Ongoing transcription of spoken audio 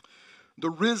the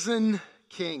risen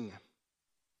King.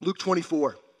 Luke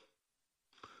 24.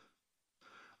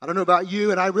 I don't know about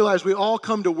you, and I realize we all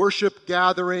come to worship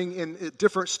gathering in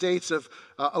different states of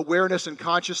awareness and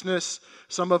consciousness.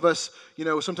 Some of us,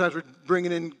 sometimes we're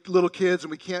bringing in little kids and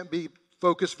we can't be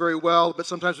focused very well, but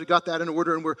sometimes we got that in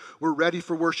order and we're ready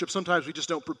for worship. Sometimes we just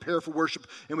don't prepare for worship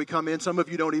and we come in. Some of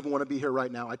you don't even want to be here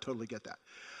right now. I totally get that.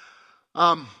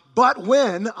 But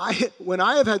when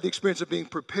I have had the experience of being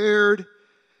prepared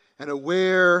and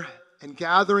aware and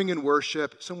gathering in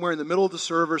worship, somewhere in the middle of the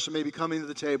service or maybe coming to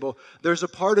the table, there's a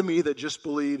part of me that just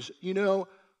believes,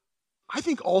 I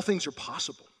think all things are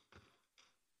possible.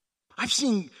 I've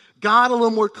seen God a little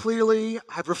more clearly.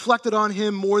 I've reflected on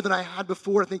Him more than I had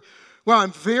before. I think,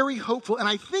 I'm very hopeful. And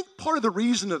I think part of the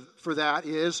reason for that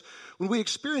is when we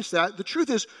experience that, the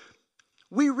truth is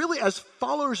we really, as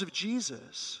followers of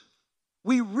Jesus,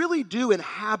 we really do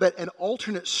inhabit an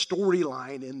alternate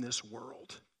storyline in this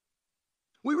world.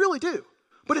 We really do.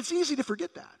 But it's easy to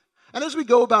forget that. And as we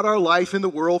go about our life in the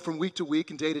world from week to week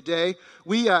and day to day,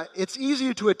 it's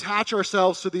easy to attach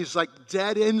ourselves to these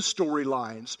dead-end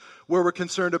storylines where we're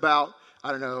concerned about,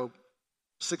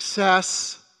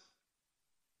 success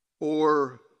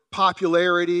or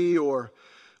popularity or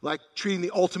treating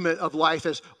the ultimate of life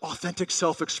as authentic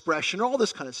self-expression or all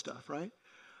this kind of stuff, right?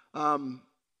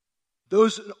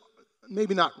 Those,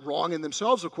 maybe not wrong in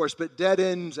themselves, of course, but dead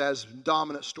ends as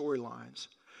dominant storylines.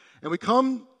 And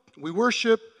we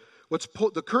worship,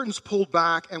 the curtain's pulled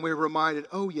back, and we're reminded,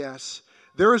 oh yes,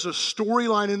 there is a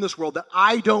storyline in this world that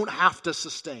I don't have to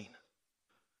sustain.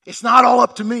 It's not all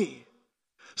up to me.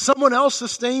 Someone else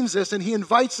sustains this, and He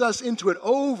invites us into it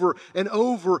over and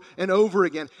over and over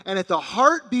again. And at the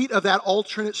heartbeat of that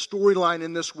alternate storyline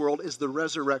in this world is the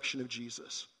resurrection of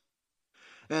Jesus.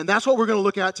 And that's what we're going to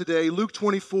look at today. Luke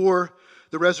 24,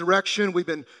 the resurrection.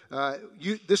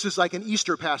 This is like an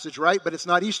Easter passage, right? But it's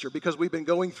not Easter because we've been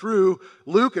going through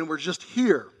Luke and we're just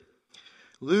here.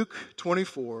 Luke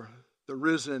 24, the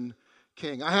risen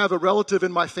King. I have a relative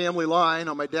in my family line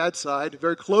on my dad's side,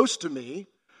 very close to me,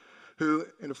 who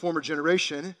in a former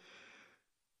generation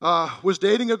was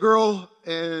dating a girl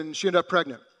and she ended up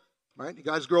pregnant, right? He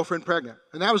got his girlfriend pregnant.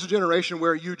 And that was a generation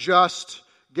where you just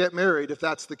get married if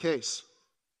that's the case.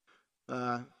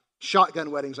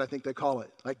 Shotgun weddings, I think they call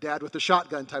it, like dad with the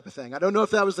shotgun type of thing. I don't know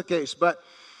if that was the case, but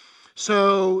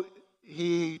so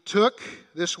he took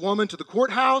this woman to the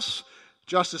courthouse,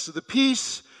 justice of the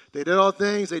peace. They did all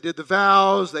things. They did the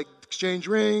vows. They exchanged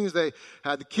rings. They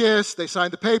had the kiss. They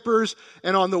signed the papers.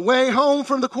 And on the way home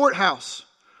from the courthouse,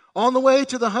 on the way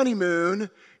to the honeymoon,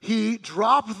 he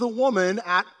dropped the woman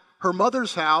at her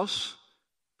mother's house,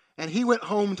 and he went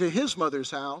home to his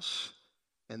mother's house,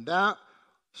 and that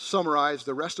summarized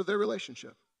the rest of their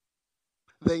relationship.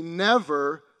 They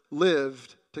never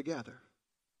lived together.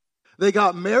 They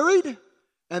got married,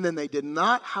 and then they did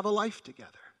not have a life together.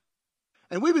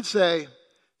 And we would say,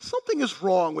 something is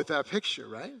wrong with that picture,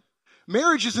 right?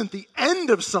 Marriage isn't the end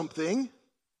of something.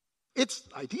 It's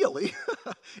ideally,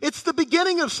 it's the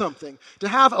beginning of something. To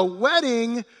have a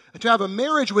wedding, to have a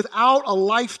marriage without a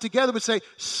life together would say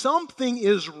something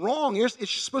is wrong. It's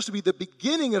supposed to be the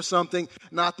beginning of something,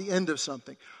 not the end of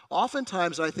something.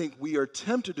 Oftentimes, I think we are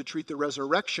tempted to treat the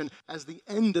resurrection as the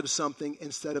end of something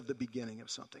instead of the beginning of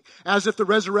something. As if the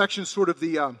resurrection is sort of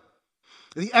the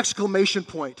exclamation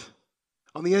point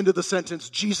on the end of the sentence,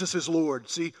 Jesus is Lord.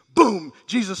 See, boom,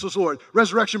 Jesus is Lord.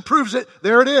 Resurrection proves it.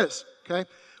 There it is, okay?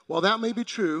 While that may be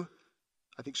true,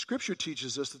 I think Scripture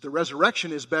teaches us that the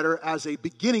resurrection is better as a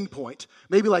beginning point.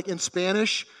 Maybe like in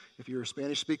Spanish, if you're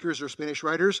Spanish speakers or Spanish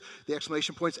writers, the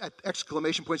exclamation points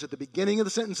at the beginning of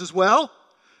the sentence as well,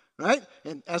 right?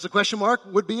 And as a question mark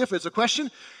would be if it's a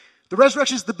question, the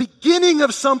resurrection is the beginning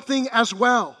of something as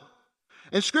well.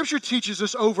 And Scripture teaches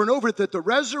us over and over that the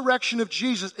resurrection of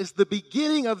Jesus is the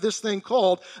beginning of this thing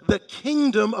called the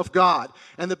kingdom of God.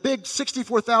 And the big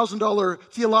 $64,000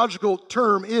 theological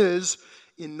term is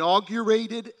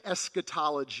inaugurated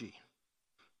eschatology.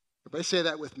 Everybody say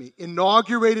that with me.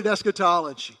 Inaugurated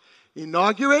eschatology.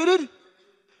 Inaugurated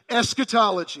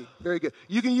eschatology. Very good.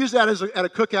 You can use that at a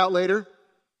cookout later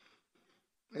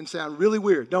and sound really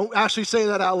weird. Don't actually say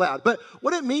that out loud. But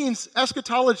what it means,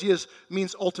 eschatology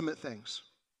means ultimate things.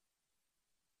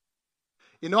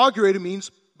 Inaugurated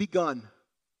means begun.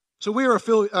 So we're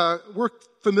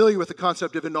familiar with the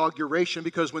concept of inauguration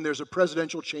because when there's a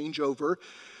presidential changeover,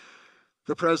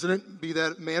 the president, be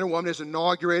that man or woman, is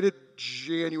inaugurated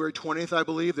January 20th, I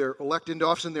believe. They're elected into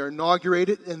office and they're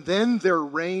inaugurated, and then their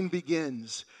reign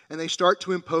begins. And they start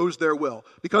to impose their will.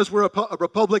 Because we're a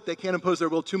republic, they can't impose their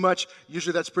will too much.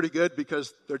 Usually that's pretty good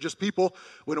because they're just people.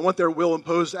 We don't want their will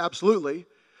imposed absolutely.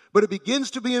 but it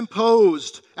begins to be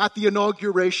imposed at the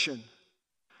inauguration.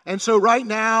 And so right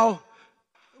now,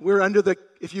 we're under the,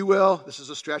 if you will, this is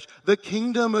a stretch, the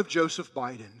kingdom of Joseph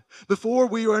Biden. Before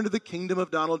we were under the kingdom of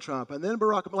Donald Trump. And then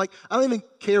Barack Obama. Like, I don't even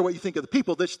care what you think of the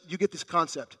people. You get this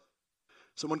concept.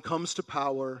 Someone comes to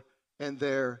power and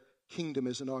their kingdom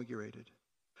is inaugurated.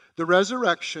 The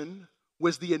resurrection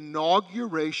was the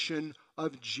inauguration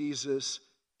of Jesus'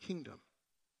 kingdom.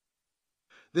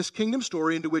 This kingdom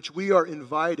story into which we are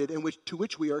invited and to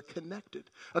which we are connected.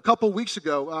 A couple weeks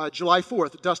ago, July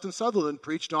 4th, Dustin Sutherland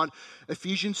preached on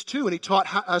Ephesians 2, and he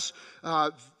taught us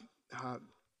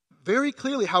very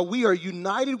clearly how we are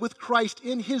united with Christ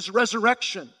in his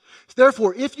resurrection.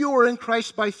 Therefore, if you are in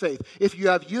Christ by faith, if you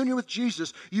have union with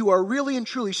Jesus, you are really and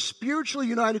truly spiritually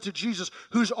united to Jesus,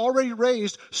 who's already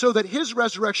raised, so that his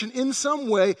resurrection in some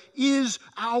way is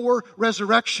our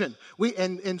resurrection.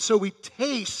 And so we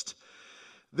taste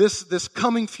this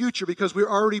coming future because we're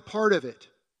already part of it.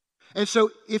 And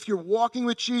so if you're walking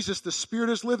with Jesus, the Spirit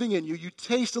is living in you, you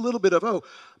taste a little bit of,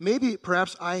 maybe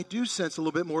perhaps I do sense a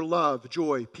little bit more love,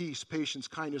 joy, peace, patience,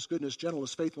 kindness, goodness,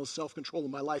 gentleness, faithfulness, self-control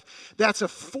in my life. That's a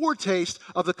foretaste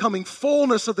of the coming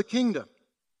fullness of the kingdom.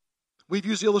 We've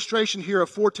used the illustration here of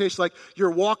foretaste like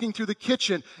you're walking through the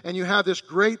kitchen and you have this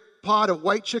great pot of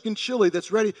white chicken chili that's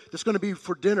going to be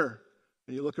for dinner.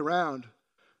 And you look around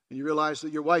and you realize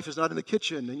that your wife is not in the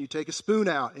kitchen, and you take a spoon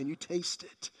out and you taste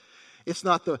it. It's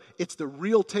the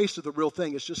real taste of the real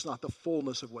thing. It's just not the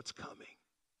fullness of what's coming.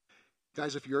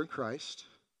 Guys, if you're in Christ,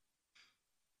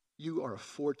 you are a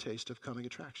foretaste of coming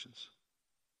attractions.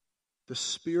 The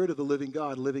Spirit of the living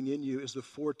God living in you is the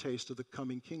foretaste of the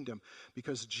coming kingdom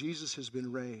because Jesus has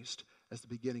been raised as the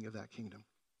beginning of that kingdom.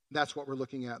 That's what we're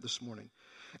looking at this morning.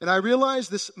 And I realize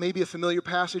this may be a familiar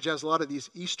passage, as a lot of these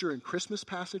Easter and Christmas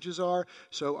passages are,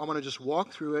 so I'm going to just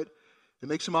walk through it and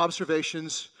make some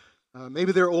observations.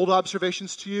 Maybe they're old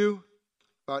observations to you,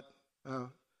 but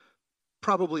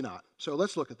probably not. So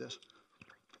let's look at this.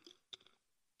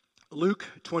 Luke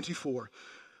 24.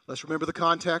 Let's remember the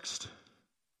context.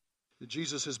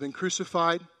 Jesus has been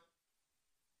crucified.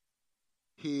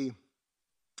 He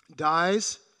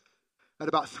dies at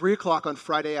about 3 o'clock on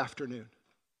Friday afternoon.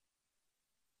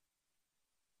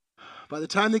 By the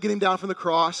time they get him down from the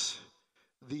cross,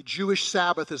 the Jewish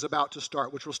Sabbath is about to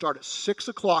start, which will start at 6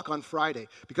 o'clock on Friday.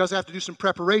 Because they have to do some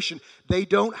preparation, they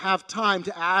don't have time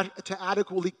to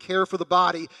adequately care for the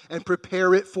body and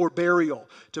prepare it for burial,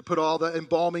 to put all the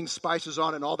embalming spices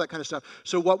on and all that kind of stuff.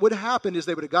 So what would happen is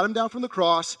they would have got him down from the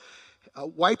cross,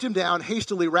 wiped him down,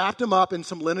 hastily wrapped him up in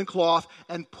some linen cloth,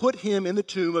 and put him in the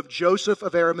tomb of Joseph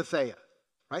of Arimathea.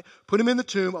 Right? Put him in the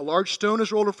tomb. A large stone is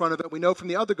rolled in front of it. We know from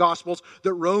the other Gospels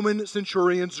that Roman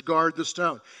centurions guard the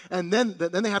stone. And then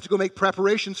they have to go make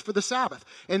preparations for the Sabbath.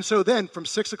 And so then from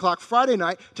 6 o'clock Friday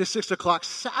night to 6 o'clock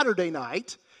Saturday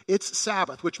night, it's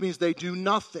Sabbath, which means they do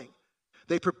nothing.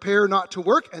 They prepare not to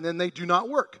work, and then they do not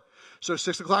work. So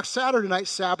 6 o'clock Saturday night,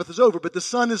 Sabbath is over, but the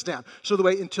sun is down. So the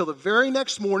way until the very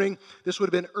next morning, this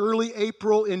would have been early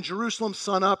April in Jerusalem.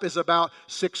 Sun up is about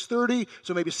 6:30,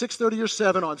 so maybe 6:30 or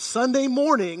 7 on Sunday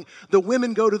morning, the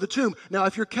women go to the tomb. Now,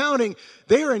 if you're counting,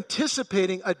 they are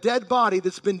anticipating a dead body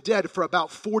that's been dead for about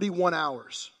 41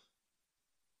 hours.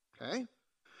 Okay?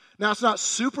 Now, it's not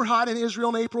super hot in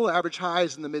Israel in April. Average high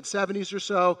is in the mid-70s or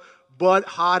so, but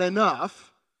hot enough.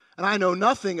 And I know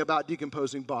nothing about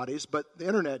decomposing bodies, but the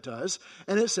internet does.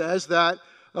 And it says that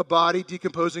a body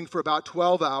decomposing for about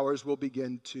 12 hours will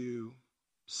begin to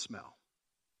smell.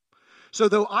 So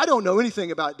though I don't know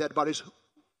anything about dead bodies,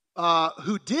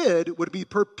 who did would be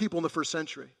people in the first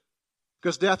century.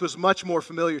 Because death was much more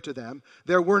familiar to them.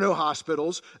 There were no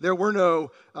hospitals. There were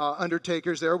no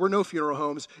undertakers. There were no funeral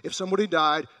homes. If somebody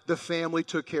died, the family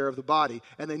took care of the body.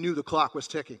 And they knew the clock was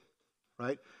ticking.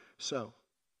 Right? So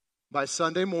by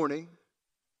Sunday morning,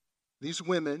 these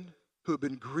women who have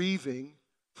been grieving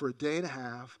for a day and a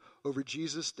half over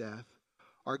Jesus' death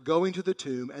are going to the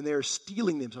tomb and they're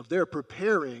steeling themselves. They're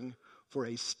preparing for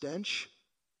a stench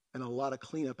and a lot of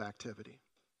cleanup activity.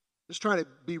 Just trying to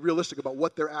be realistic about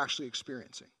what they're actually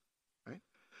experiencing. Right?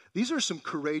 These are some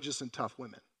courageous and tough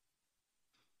women.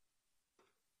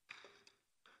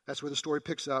 That's where the story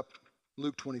picks up,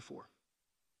 Luke 24.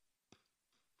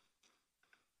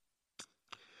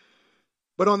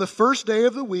 But on the first day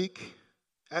of the week,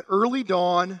 at early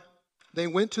dawn, they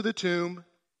went to the tomb,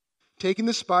 taking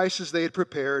the spices they had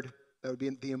prepared. That would be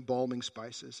the embalming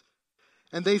spices.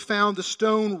 And they found the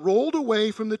stone rolled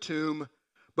away from the tomb,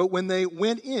 but when they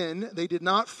went in, they did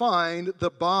not find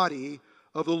the body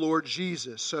of the Lord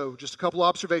Jesus. So just a couple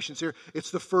observations here.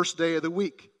 It's the first day of the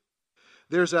week.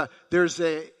 There's a,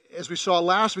 as we saw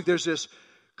last week, there's this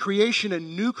creation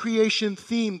and new creation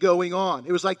theme going on.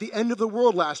 It was like the end of the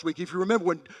world last week, if you remember,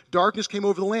 when darkness came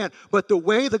over the land. But the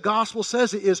way the gospel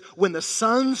says it is when the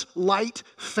sun's light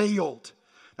failed.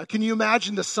 Now, can you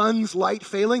imagine the sun's light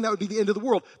failing? That would be the end of the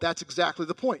world. That's exactly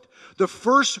the point. The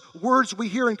first words we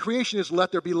hear in creation is,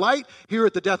 let there be light. Here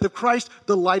at the death of Christ,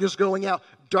 the light is going out.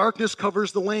 Darkness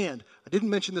covers the land. I didn't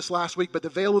mention this last week, but the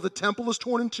veil of the temple is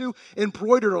torn in two.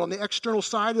 Embroidered on the external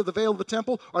side of the veil of the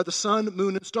temple are the sun,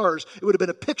 moon, and stars. It would have been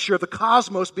a picture of the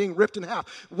cosmos being ripped in half.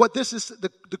 What this is, the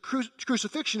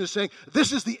crucifixion is saying,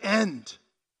 this is the end.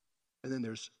 And then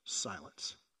there's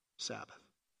silence, Sabbath.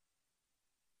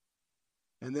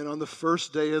 And then on the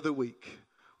first day of the week,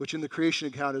 which in the creation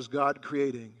account is God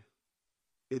creating,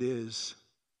 it is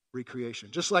recreation.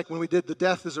 Just like when we did the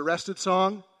Death is Arrested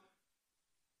song,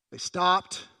 they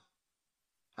stopped.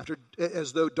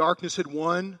 As though darkness had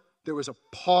won, there was a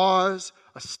pause,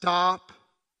 a stop.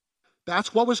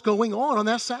 That's what was going on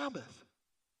that Sabbath.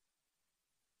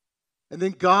 And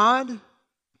then God,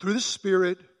 through the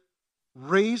Spirit,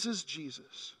 raises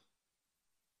Jesus.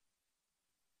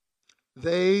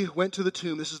 They went to the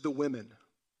tomb. This is the women.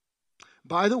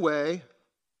 By the way,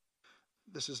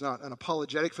 this is not an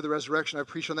apologetic for the resurrection. I've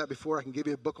preached on that before. I can give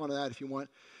you a book on that if you want.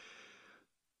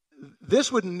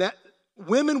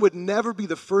 Women would never be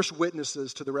the first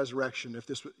witnesses to the resurrection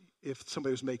if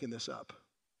somebody was making this up.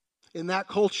 In that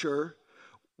culture,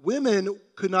 women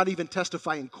could not even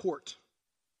testify in court.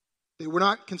 They were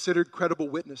not considered credible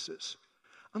witnesses.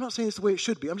 I'm not saying it's the way it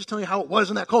should be. I'm just telling you how it was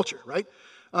in that culture, right?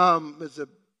 It's a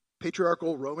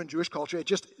patriarchal Roman Jewish culture.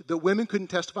 The women couldn't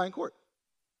testify in court.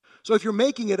 So if you're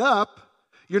making it up,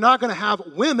 you're not going to have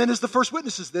women as the first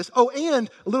witnesses to this. Oh, and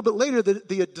a little bit later,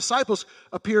 the disciples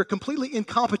appear completely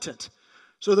incompetent.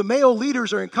 So the male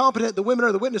leaders are incompetent, the women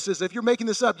are the witnesses. If you're making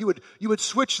this up, you would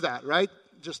switch that, right?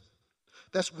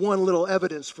 That's one little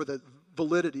evidence for the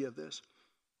validity of this.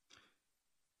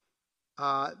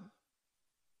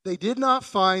 They did not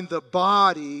find the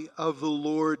body of the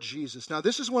Lord Jesus. Now,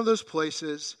 this is one of those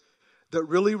places that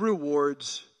really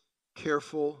rewards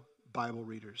careful Bible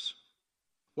readers.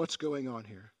 What's going on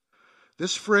here?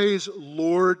 This phrase,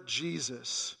 Lord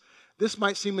Jesus, this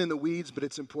might seem in the weeds, but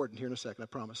it's important here in a second, I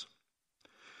promise.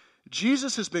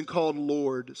 Jesus has been called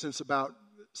Lord since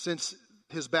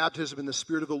his baptism and the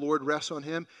Spirit of the Lord rests on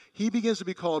him. He begins to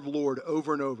be called Lord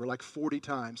over and over, like 40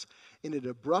 times. And it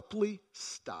abruptly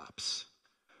stops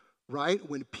right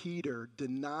when Peter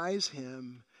denies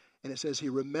him. And it says he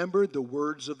remembered the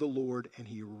words of the Lord and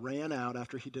he ran out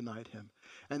after he denied him.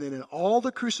 And then in all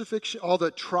the crucifixion, all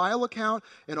the trial account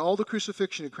and all the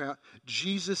crucifixion account,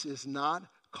 Jesus is not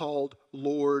called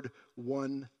Lord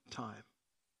one time.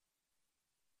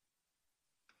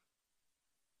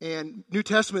 And New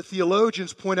Testament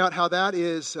theologians point out how that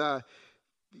is the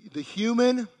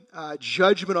human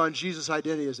judgment on Jesus'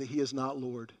 identity is that he is not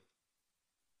Lord.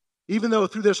 Even though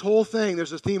through this whole thing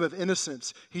there's a theme of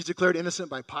innocence. He's declared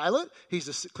innocent by Pilate.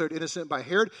 He's declared innocent by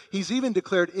Herod. He's even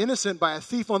declared innocent by a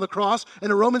thief on the cross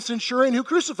and a Roman centurion who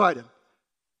crucified him.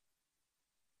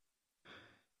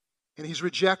 And he's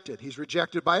rejected. He's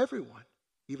rejected by everyone,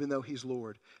 even though he's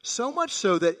Lord. So much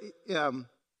so that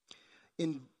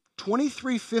in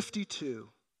 2352,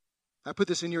 I put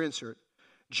this in your insert,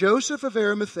 Joseph of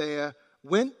Arimathea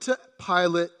went to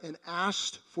Pilate and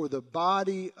asked for the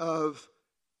body of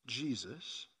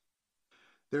Jesus.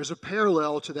 There's a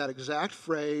parallel to that exact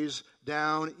phrase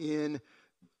down in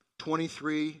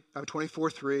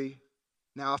 24:3.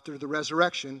 Now after the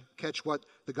resurrection, catch what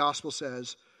the gospel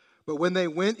says. But when they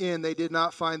went in, they did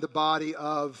not find the body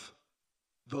of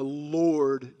the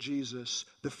Lord Jesus.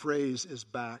 The phrase is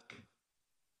back.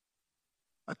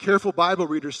 A careful Bible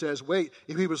reader says, wait,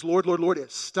 if he was Lord, Lord, Lord,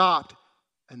 it stopped,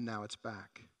 and now it's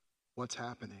back. What's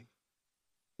happening?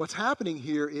 What's happening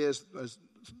here is, as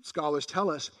scholars tell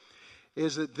us,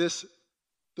 is that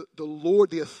the Lord,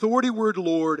 the authority word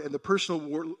Lord and the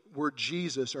personal word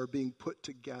Jesus are being put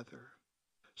together.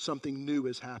 Something new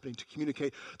is happening to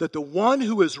communicate that the one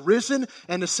who is risen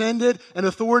and ascended and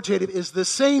authoritative is the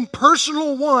same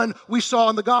personal one we saw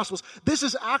in the Gospels. This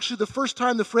is actually the first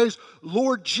time the phrase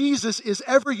Lord Jesus is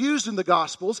ever used in the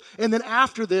Gospels. And then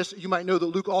after this, you might know that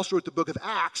Luke also wrote the book of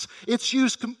Acts. It's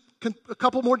used a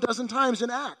couple more dozen times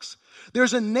in Acts.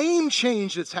 There's a name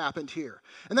change that's happened here.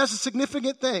 And that's a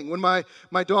significant thing. When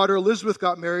my daughter Elizabeth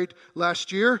got married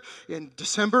last year in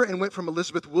December and went from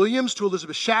Elizabeth Williams to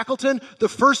Elizabeth Shackleton, the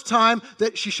first time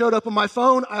that she showed up on my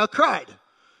phone, I cried.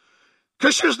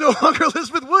 Because she was no longer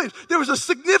Elizabeth Williams. There was a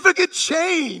significant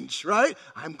change, right?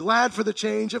 I'm glad for the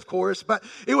change, of course, but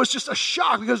it was just a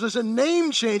shock because there's a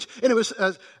name change and it was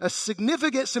a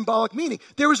significant symbolic meaning.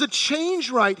 There was a change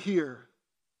right here.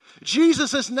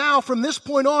 Jesus is now, from this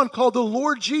point on, called the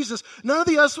Lord Jesus. None of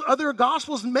the other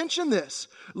Gospels mention this.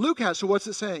 Luke has, so what's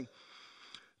it saying?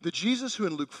 The Jesus who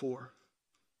in Luke 4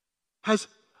 has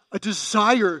a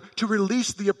desire to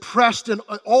release the oppressed and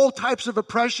all types of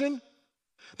oppression.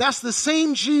 That's the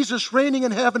same Jesus reigning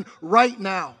in heaven right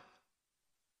now.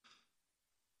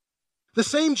 The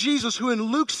same Jesus who in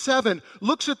Luke 7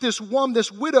 looks at this woman,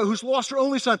 this widow who's lost her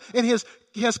only son, and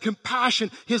he has compassion.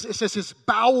 It says his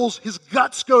bowels, his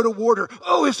guts go toward her.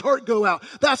 Oh, his heart go out.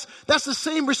 That's the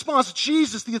same response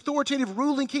Jesus, the authoritative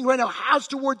ruling king right now, has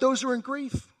toward those who are in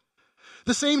grief.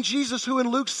 The same Jesus who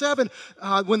in Luke 7,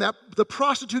 when the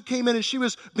prostitute came in and she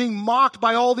was being mocked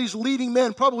by all these leading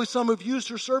men, probably some who've used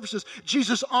her services,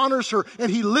 Jesus honors her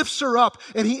and he lifts her up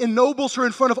and he ennobles her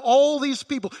in front of all these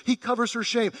people. He covers her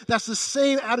shame. That's the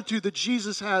same attitude that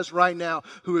Jesus has right now,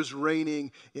 who is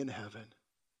reigning in heaven.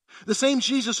 The same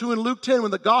Jesus who in Luke 10,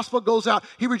 when the gospel goes out,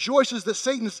 he rejoices that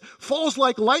Satan falls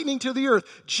like lightning to the earth.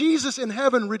 Jesus in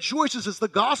heaven rejoices as the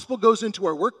gospel goes into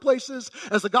our workplaces,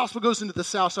 as the gospel goes into the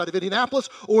south side of Indianapolis,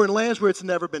 or in lands where it's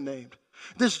never been named.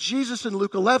 This Jesus in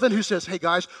Luke 11 who says, hey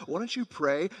guys, why don't you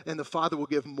pray and the Father will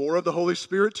give more of the Holy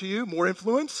Spirit to you, more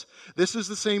influence? This is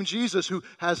the same Jesus who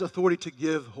has authority to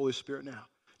give Holy Spirit now.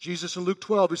 Jesus in Luke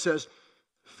 12 who says,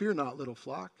 fear not, little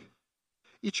flock.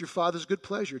 It's your Father's good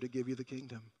pleasure to give you the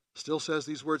kingdom. Still says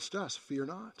these words to us, fear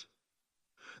not.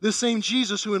 This same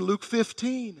Jesus who in Luke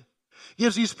 15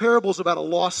 gives these parables about a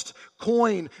lost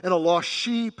coin and a lost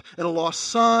sheep and a lost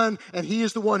son, and he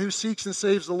is the one who seeks and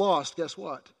saves the lost. Guess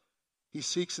what? He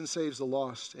seeks and saves the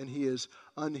lost, and he is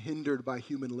unhindered by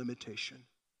human limitation.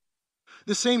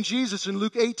 The same Jesus in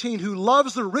Luke 18 who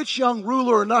loves the rich young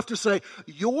ruler enough to say,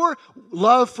 your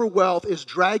love for wealth is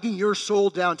dragging your soul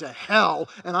down to hell,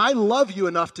 and I love you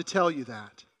enough to tell you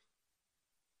that.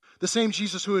 The same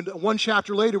Jesus who in one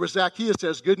chapter later where Zacchaeus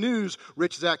says, good news,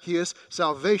 rich Zacchaeus,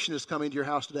 salvation is coming to your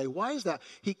house today. Why is that?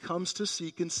 He comes to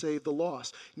seek and save the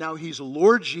lost. Now he's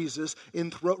Lord Jesus,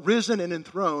 risen and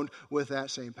enthroned with that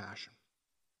same passion.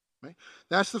 Right?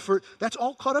 That's the first. That's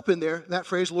all caught up in there, that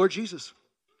phrase, Lord Jesus.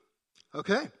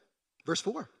 Okay, verse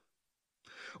 4.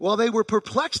 While they were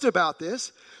perplexed about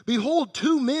this, behold,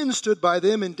 two men stood by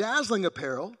them in dazzling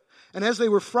apparel. And as they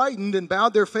were frightened and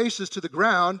bowed their faces to the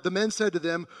ground, the men said to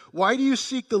them, why do you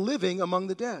seek the living among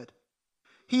the dead?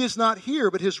 He is not here,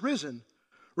 but has risen.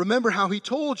 Remember how he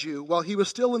told you while he was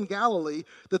still in Galilee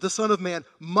that the Son of Man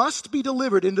must be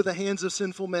delivered into the hands of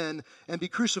sinful men and be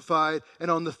crucified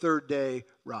and on the third day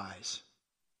rise.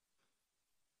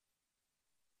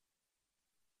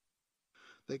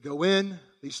 They go in,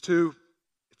 these two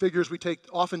figures we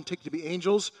often take to be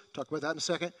angels, talk about that in a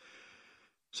second.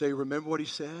 Say, remember what he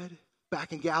said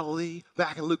back in Galilee,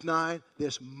 back in Luke 9?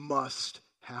 This must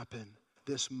happen.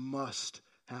 This must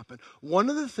happen. One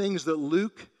of the things that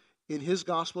Luke, in his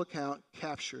gospel account,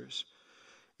 captures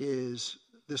is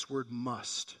this word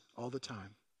must all the time.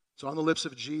 It's on the lips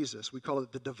of Jesus. We call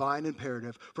it the divine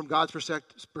imperative. From God's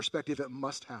perspective, it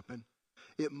must happen.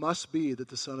 It must be that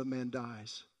the Son of Man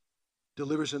dies,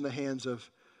 delivers in the hands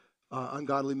of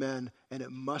ungodly men, and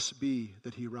it must be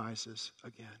that he rises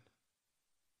again.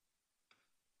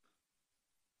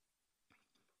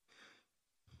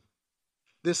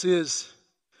 This is,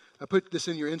 I put this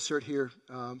in your insert here,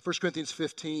 1 Corinthians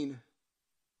 15,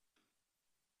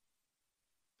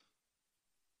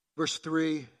 verse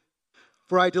 3.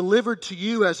 For I delivered to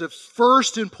you as of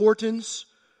first importance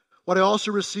what I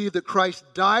also received, that Christ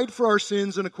died for our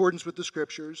sins in accordance with the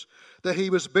Scriptures, that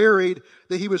he was buried,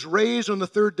 that he was raised on the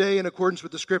third day in accordance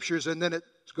with the Scriptures, and then it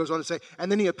goes on to say,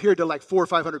 and then he appeared to like 400 or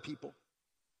 500 people.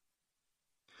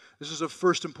 This is of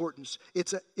first importance.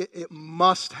 It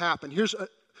must happen.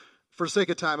 For sake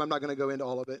of time, I'm not going to go into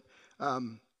all of it.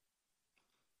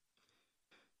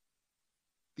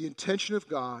 The intention of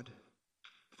God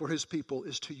for his people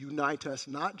is to unite us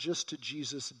not just to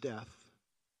Jesus' death,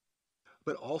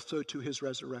 but also to his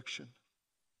resurrection.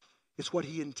 It's what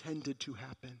he intended to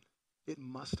happen. It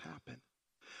must happen.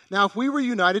 Now, if we were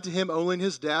united to him only in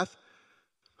his death,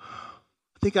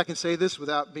 I think I can say this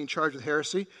without being charged with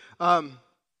heresy.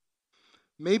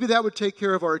 Maybe that would take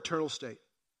care of our eternal state.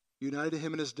 United to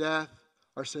him in his death,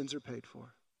 our sins are paid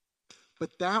for.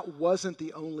 But that wasn't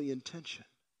the only intention.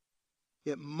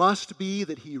 It must be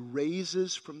that he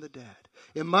raises from the dead.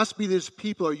 It must be that his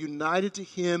people are united to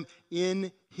him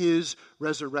in his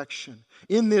resurrection.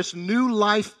 In this new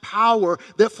life power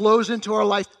that flows into our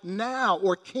life now,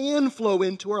 or can flow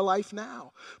into our life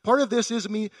now. Part of this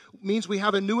means we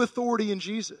have a new authority in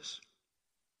Jesus.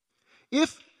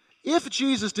 If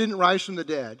Jesus didn't rise from the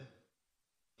dead,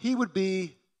 he would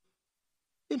be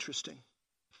interesting.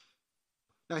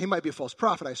 Now, he might be a false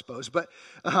prophet, I suppose, but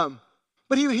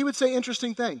he would say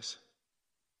interesting things.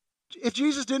 If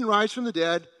Jesus didn't rise from the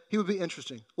dead, he would be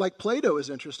interesting. Like Plato is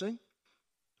interesting,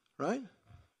 right?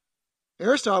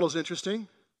 Aristotle's interesting.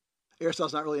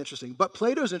 Aristotle's not really interesting, but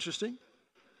Plato's interesting.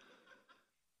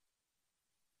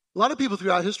 A lot of people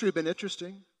throughout history have been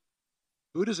interesting.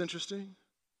 Buddha's interesting.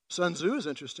 Sun Tzu is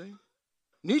interesting.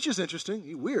 Nietzsche's interesting.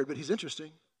 He's weird, but he's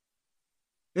interesting.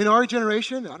 In our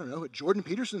generation, I don't know, Jordan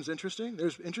Peterson's interesting.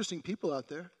 There's interesting people out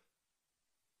there.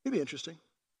 He'd be interesting.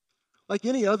 Like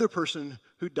any other person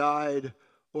who died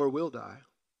or will die.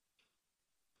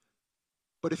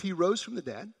 But if he rose from the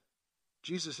dead,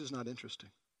 Jesus is not interesting.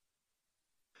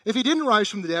 If he didn't rise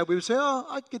from the dead, we would say, oh,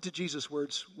 I get to Jesus'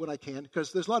 words when I can,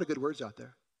 because there's a lot of good words out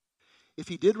there. If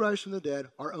he did rise from the dead,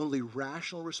 our only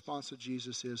rational response to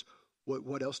Jesus is,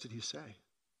 what else did he say?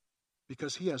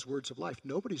 Because he has words of life.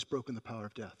 Nobody's broken the power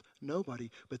of death.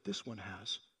 Nobody, but this one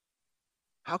has.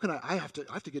 How can I have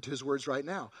to get to his words right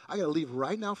now. I got to leave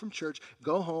right now from church,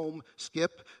 go home,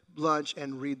 skip lunch,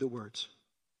 and read the words.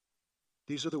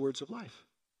 These are the words of life.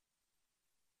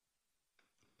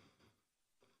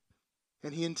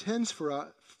 And he intends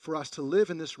for us to live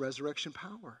in this resurrection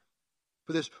power.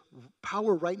 For this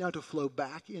power right now to flow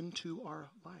back into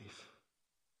our life.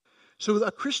 So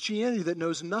a Christianity that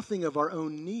knows nothing of our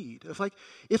own need.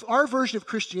 If our version of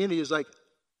Christianity is like,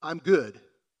 I'm good.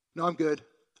 No, I'm good.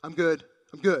 I'm good.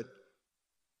 I'm good.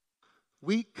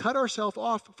 We cut ourselves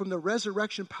off from the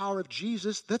resurrection power of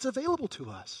Jesus that's available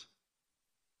to us.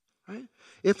 Right?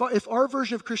 If our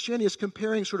version of Christianity is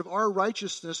comparing sort of our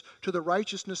righteousness to the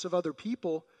righteousness of other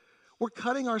people, we're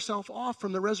cutting ourselves off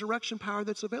from the resurrection power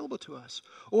that's available to us.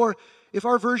 Or if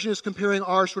our version is comparing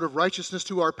our sort of righteousness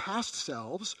to our past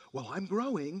selves, well, I'm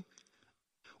growing,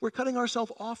 we're cutting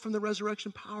ourselves off from the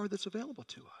resurrection power that's available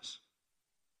to us.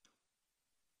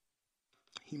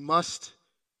 He must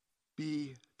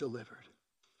be delivered.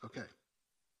 Okay.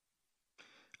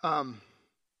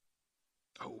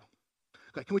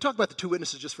 Okay, can we talk about the two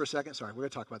witnesses just for a second? Sorry, we're going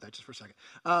to talk about that just for a second.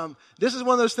 This is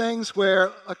one of those things where,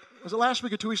 was it last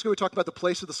week or 2 weeks ago, we talked about the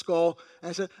place of the skull, and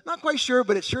I said, not quite sure,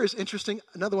 but it sure is interesting.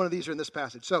 Another one of these are in this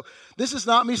passage. So this is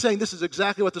not me saying this is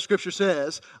exactly what the Scripture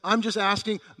says. I'm just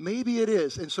asking, maybe it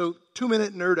is. And so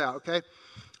 2-minute nerd out, okay?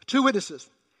 Two witnesses.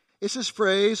 It's this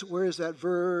phrase, where is that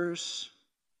verse?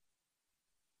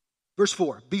 Verse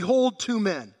 4, behold two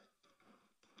men.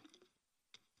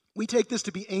 We take this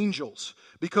to be angels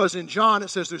because in John it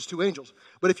says there's two angels.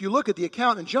 But if you look at the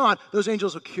account in John, those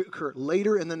angels occur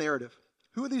later in the narrative.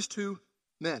 Who are these two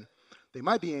men? They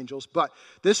might be angels, but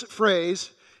this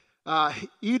phrase,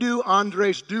 idou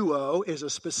andres duo, is a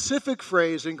specific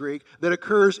phrase in Greek that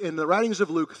occurs in the writings of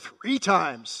Luke 3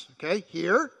 times. Okay,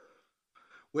 here,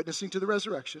 witnessing to the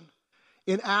resurrection.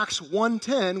 In Acts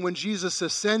 1:10, when Jesus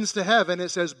ascends to heaven, it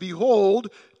says, behold,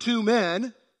 two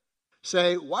men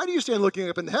say, why do you stand looking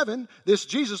up into heaven? This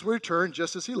Jesus will return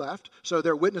just as he left. So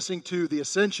they're witnessing to the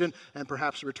ascension and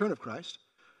perhaps the return of Christ.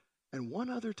 And one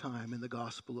other time in the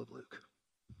Gospel of Luke.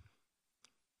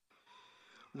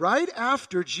 Right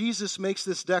after Jesus makes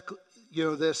this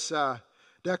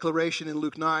declaration in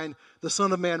Luke 9, the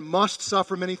Son of Man must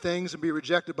suffer many things and be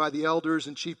rejected by the elders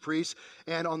and chief priests,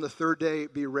 and on the third day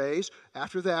be raised.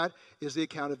 After that is the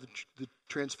account of the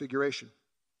transfiguration.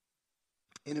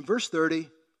 And in verse 30,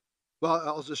 well,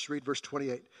 I'll just read verse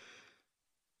 28.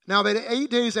 Now, about 8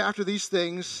 days after these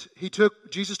things,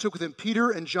 Jesus took with him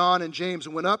Peter and John and James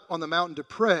and went up on the mountain to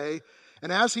pray.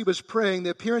 And as he was praying,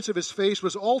 the appearance of his face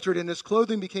was altered and his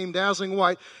clothing became dazzling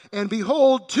white. And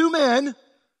behold, two men,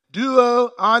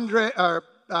 idou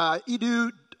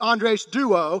andres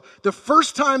duo, the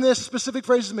first time this specific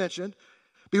phrase is mentioned,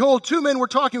 behold, two men were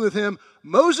talking with him,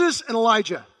 Moses and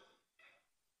Elijah.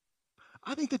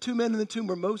 I think the two men in the tomb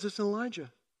were Moses and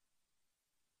Elijah.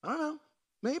 I don't know,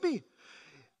 maybe.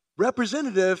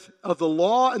 Representative of the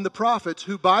law and the prophets,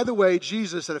 who, by the way,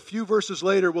 Jesus, at a few verses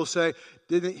later, will say,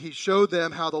 didn't he show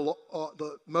them how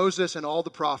the Moses and all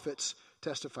the prophets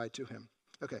testified to him?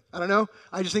 Okay, I don't know.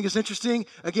 I just think it's interesting.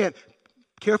 Again,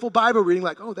 careful Bible reading,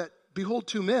 like, oh, that behold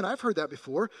two men. I've heard that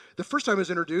before. The first time it was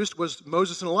introduced was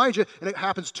Moses and Elijah, and it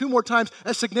happens 2 more times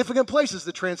at significant places,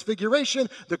 the transfiguration,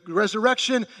 the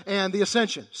resurrection, and the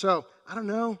ascension. So, I don't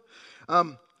know.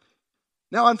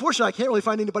 Now, unfortunately, I can't really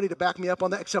find anybody to back me up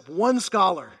on that except one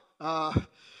scholar.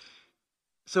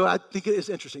 So I think it is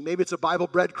interesting. Maybe it's a Bible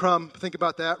breadcrumb. Think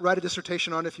about that. Write a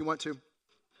dissertation on it if you want to.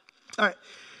 All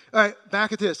right,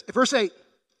 back at this. Verse 8.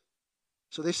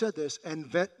 So they said this, and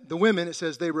the women, it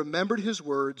says, they remembered his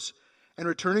words, and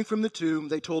returning from the tomb,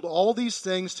 they told all these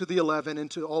things to the 11 and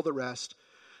to all the rest.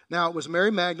 Now, it was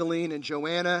Mary Magdalene and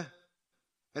Joanna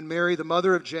and Mary, the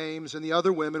mother of James, and the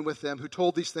other women with them who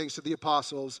told these things to the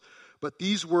apostles. But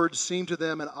these words seemed to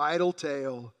them an idle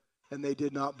tale, and they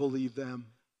did not believe them.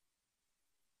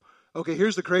 Okay,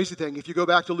 here's the crazy thing. If you go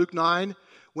back to Luke 9,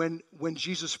 when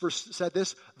Jesus first said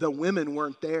this, the women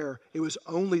weren't there. It was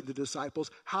only the disciples.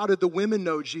 How did the women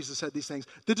know Jesus said these things?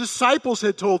 The disciples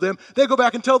had told them. They go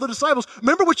back and tell the disciples,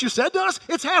 remember what you said to us?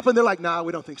 It's happened. They're like, nah,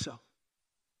 we don't think so.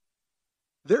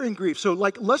 They're in grief. So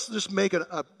let's just make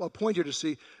a point here to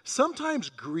see, sometimes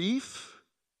grief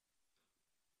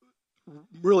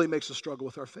really makes us struggle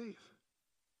with our faith,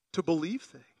 to believe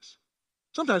things.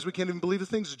 Sometimes we can't even believe the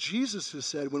things Jesus has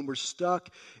said when we're stuck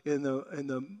in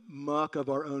the muck of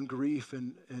our own grief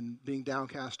and being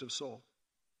downcast of soul.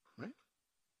 Right?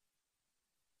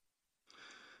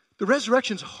 The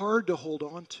resurrection's hard to hold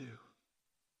on to.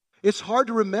 It's hard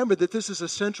to remember that this is a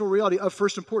central reality of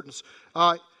first importance.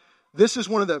 This is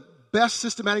one of the best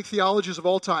systematic theologians of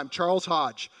all time, Charles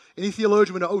Hodge. Any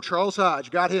theologian would know, Charles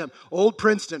Hodge, got him, old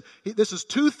Princeton. This is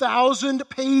 2,000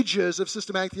 pages of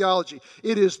systematic theology.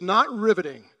 It is not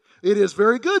riveting. It is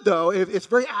very good, though. It's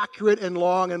very accurate and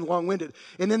long-winded.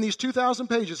 And in these 2,000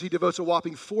 pages, he devotes a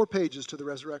whopping 4 pages to the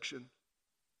resurrection.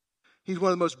 He's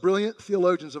one of the most brilliant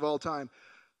theologians of all time.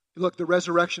 Look, the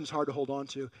resurrection is hard to hold on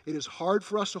to. It is hard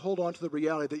for us to hold on to the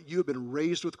reality that you have been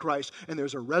raised with Christ, and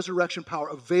there's a resurrection power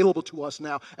available to us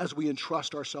now as we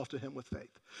entrust ourselves to him with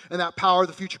faith. And that power of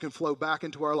the future can flow back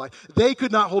into our life. They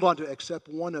could not hold on to it, except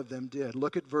one of them did.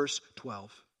 Look at verse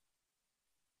 12.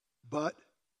 But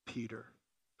Peter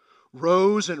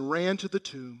rose and ran to the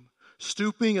tomb.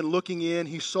 Stooping and looking in,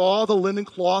 he saw the linen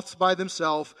cloths by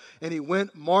themselves, and he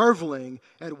went marveling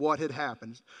at what had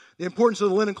happened. The importance of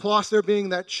the linen cloths there being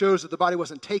that shows that the body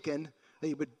wasn't taken.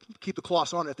 They would keep the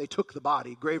cloths on if they took the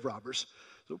body, grave robbers.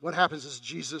 So what happens is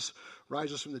Jesus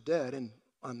rises from the dead and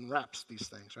unwraps these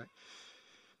things, right?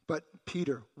 But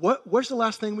Peter, where's the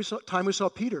last time we saw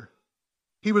Peter?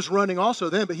 He was running also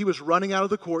then, but he was running out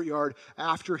of the courtyard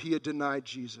after he had denied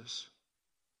Jesus.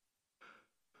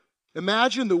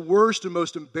 Imagine the worst and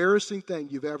most embarrassing thing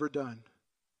you've ever done.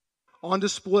 On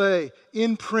display,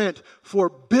 in print, for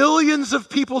billions of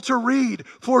people to read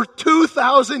for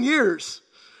 2,000 years.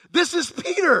 This is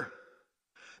Peter.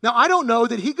 Now, I don't know,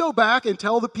 did he go back and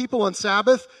tell the people on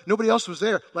Sabbath, nobody else was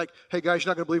there, like, hey guys,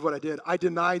 you're not going to believe what I did. I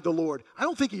denied the Lord. I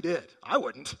don't think he did. I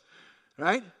wouldn't,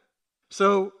 right?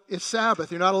 So it's Sabbath.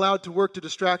 You're not allowed to work to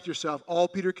distract yourself. All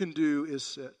Peter can do is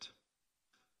sit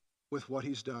with what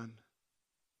he's done.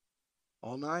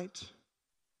 All night,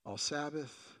 all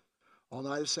Sabbath, all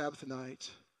night of Sabbath night,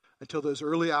 until those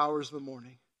early hours of the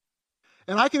morning.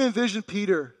 And I can envision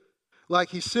Peter like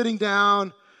he's sitting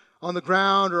down on the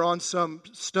ground or on some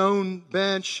stone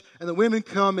bench, and the women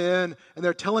come in, and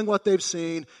they're telling what they've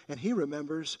seen, and he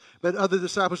remembers. But other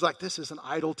disciples are like, this is an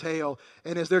idle tale.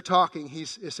 And as they're talking,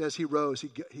 it says he rose,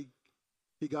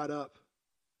 he got up.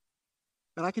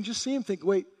 And I can just see him think,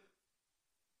 wait,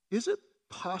 is it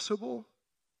possible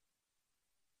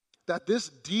that this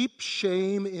deep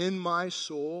shame in my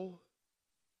soul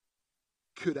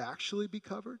could actually be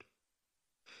covered?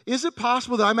 Is it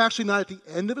possible that I'm actually not at the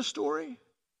end of a story,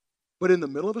 but in the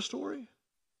middle of a story?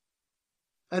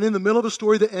 And in the middle of a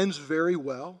story that ends very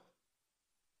well?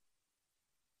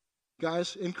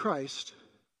 Guys, in Christ,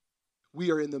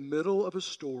 we are in the middle of a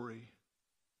story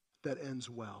that ends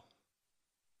well.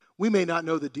 We may not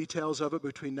know the details of it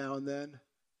between now and then,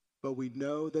 but we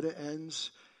know that it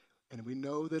ends. And we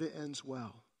know that it ends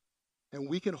well. And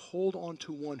we can hold on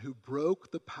to one who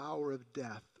broke the power of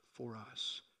death for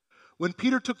us. When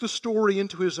Peter took the story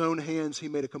into his own hands, he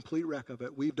made a complete wreck of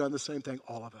it. We've done the same thing,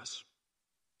 all of us.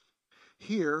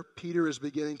 Here, Peter is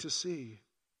beginning to see,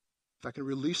 if I can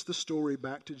release the story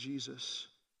back to Jesus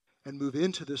and move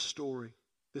into this story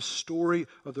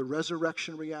of the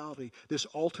resurrection reality, this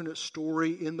alternate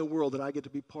story in the world that I get to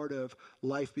be part of,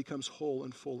 life becomes whole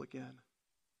and full again.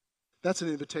 That's an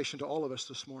invitation to all of us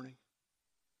this morning.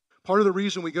 Part of the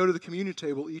reason we go to the communion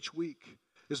table each week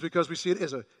is because we see it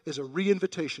as a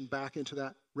re-invitation back into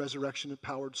that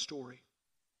resurrection-empowered story.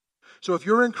 So if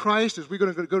you're in Christ, as we're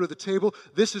going to go to the table,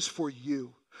 this is for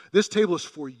you. This table is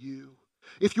for you.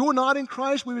 If you're not in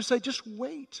Christ, we would say just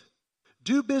wait.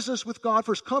 Do business with God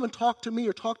first. Come and talk to me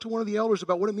or talk to one of the elders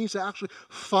about what it means to actually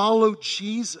follow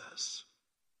Jesus.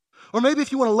 Or maybe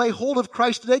if you want to lay hold of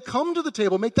Christ today, come to the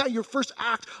table. Make that your first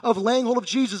act of laying hold of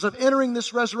Jesus, of entering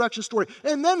this resurrection story.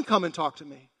 And then come and talk to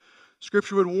me.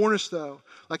 Scripture would warn us, though,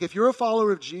 like if you're a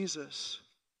follower of Jesus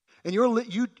and you're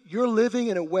living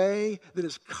in a way that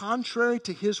is contrary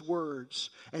to his words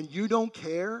and you don't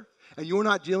care and you're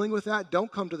not dealing with that,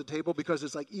 don't come to the table because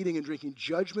it's like eating and drinking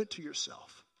judgment to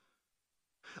yourself.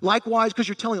 Likewise, because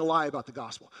you're telling a lie about the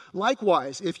gospel.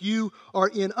 Likewise, if you are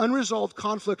in unresolved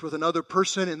conflict with another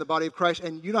person in the body of Christ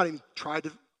and you're not even trying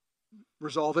to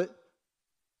resolve it,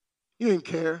 you don't even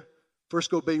care. First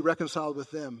go be reconciled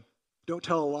with them. Don't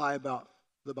tell a lie about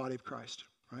the body of Christ,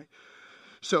 right?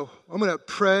 So I'm going to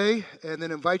pray and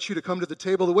then invite you to come to the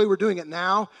table. The way we're doing it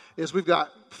now is we've got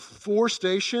 4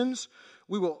 stations.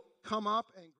 We will come up and